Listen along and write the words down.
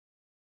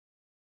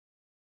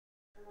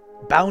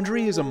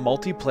Boundary is a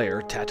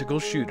multiplayer tactical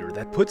shooter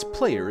that puts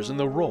players in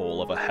the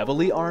role of a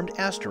heavily armed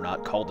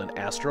astronaut called an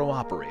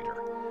astro-operator.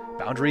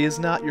 Boundary is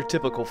not your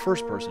typical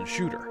first-person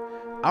shooter.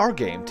 Our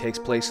game takes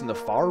place in the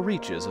far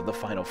reaches of the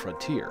final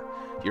frontier.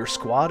 Your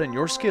squad and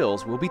your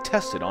skills will be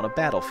tested on a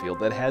battlefield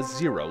that has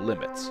zero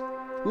limits.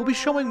 We'll be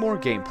showing more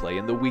gameplay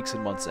in the weeks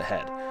and months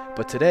ahead,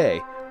 but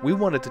today we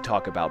wanted to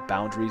talk about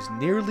Boundary's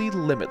nearly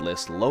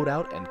limitless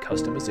loadout and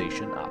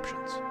customization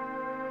options.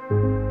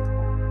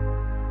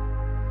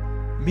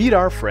 Meet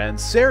our friend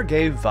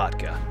Sergey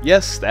Vodka.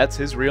 Yes, that's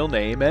his real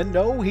name, and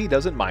no, he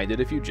doesn't mind it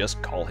if you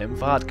just call him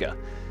Vodka.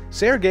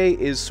 Sergey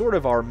is sort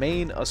of our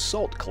main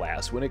assault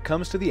class when it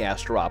comes to the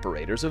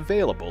astro-operators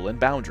available in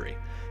Boundary.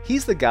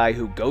 He's the guy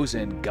who goes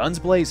in guns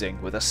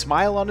blazing with a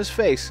smile on his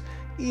face,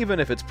 even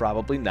if it's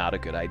probably not a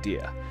good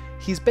idea.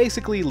 He's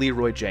basically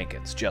Leroy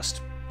Jenkins,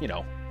 just,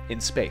 in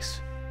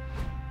space.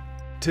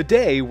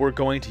 Today, we're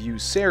going to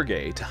use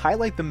Sergey to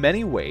highlight the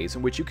many ways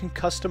in which you can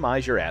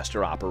customize your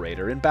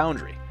astro-operator in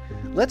Boundary.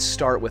 Let's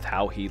start with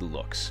how he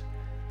looks.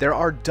 There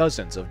are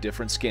dozens of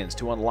different skins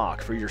to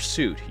unlock for your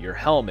suit, your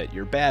helmet,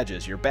 your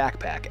badges, your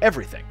backpack,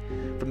 everything.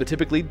 From the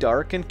typically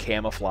dark and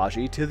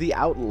camouflagey to the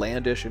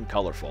outlandish and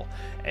colorful.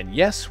 And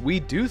yes,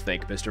 we do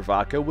think Mr.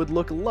 Vodka would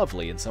look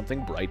lovely in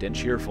something bright and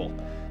cheerful.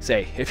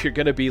 Say, if you're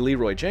gonna be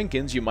Leroy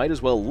Jenkins, you might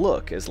as well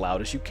look as loud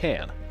as you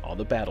can on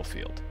the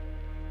battlefield.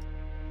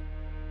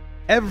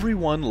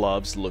 Everyone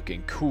loves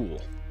looking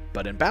cool,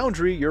 but in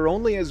Boundary, you're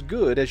only as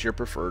good as your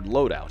preferred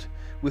loadout.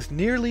 With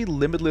nearly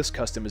limitless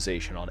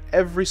customization on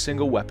every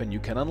single weapon you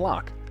can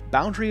unlock,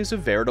 Boundary is a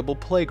veritable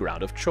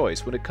playground of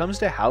choice when it comes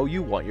to how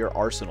you want your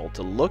arsenal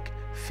to look,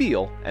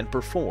 feel, and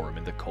perform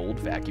in the cold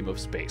vacuum of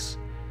space.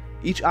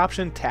 Each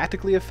option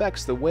tactically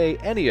affects the way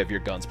any of your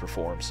guns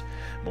performs.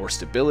 More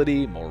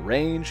stability, more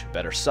range,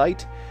 better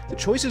sight. The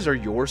choices are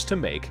yours to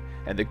make,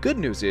 and the good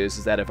news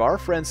is that if our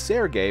friend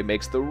Sergey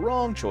makes the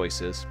wrong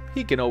choices,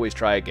 he can always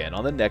try again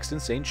on the next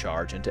insane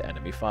charge into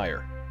enemy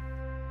fire.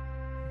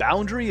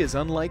 Boundary is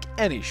unlike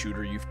any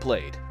shooter you've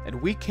played, and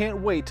we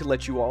can't wait to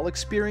let you all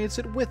experience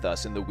it with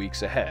us in the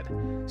weeks ahead.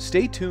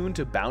 Stay tuned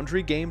to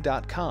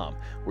BoundaryGame.com,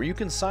 where you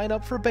can sign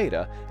up for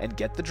beta and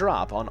get the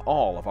drop on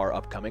all of our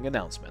upcoming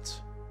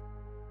announcements.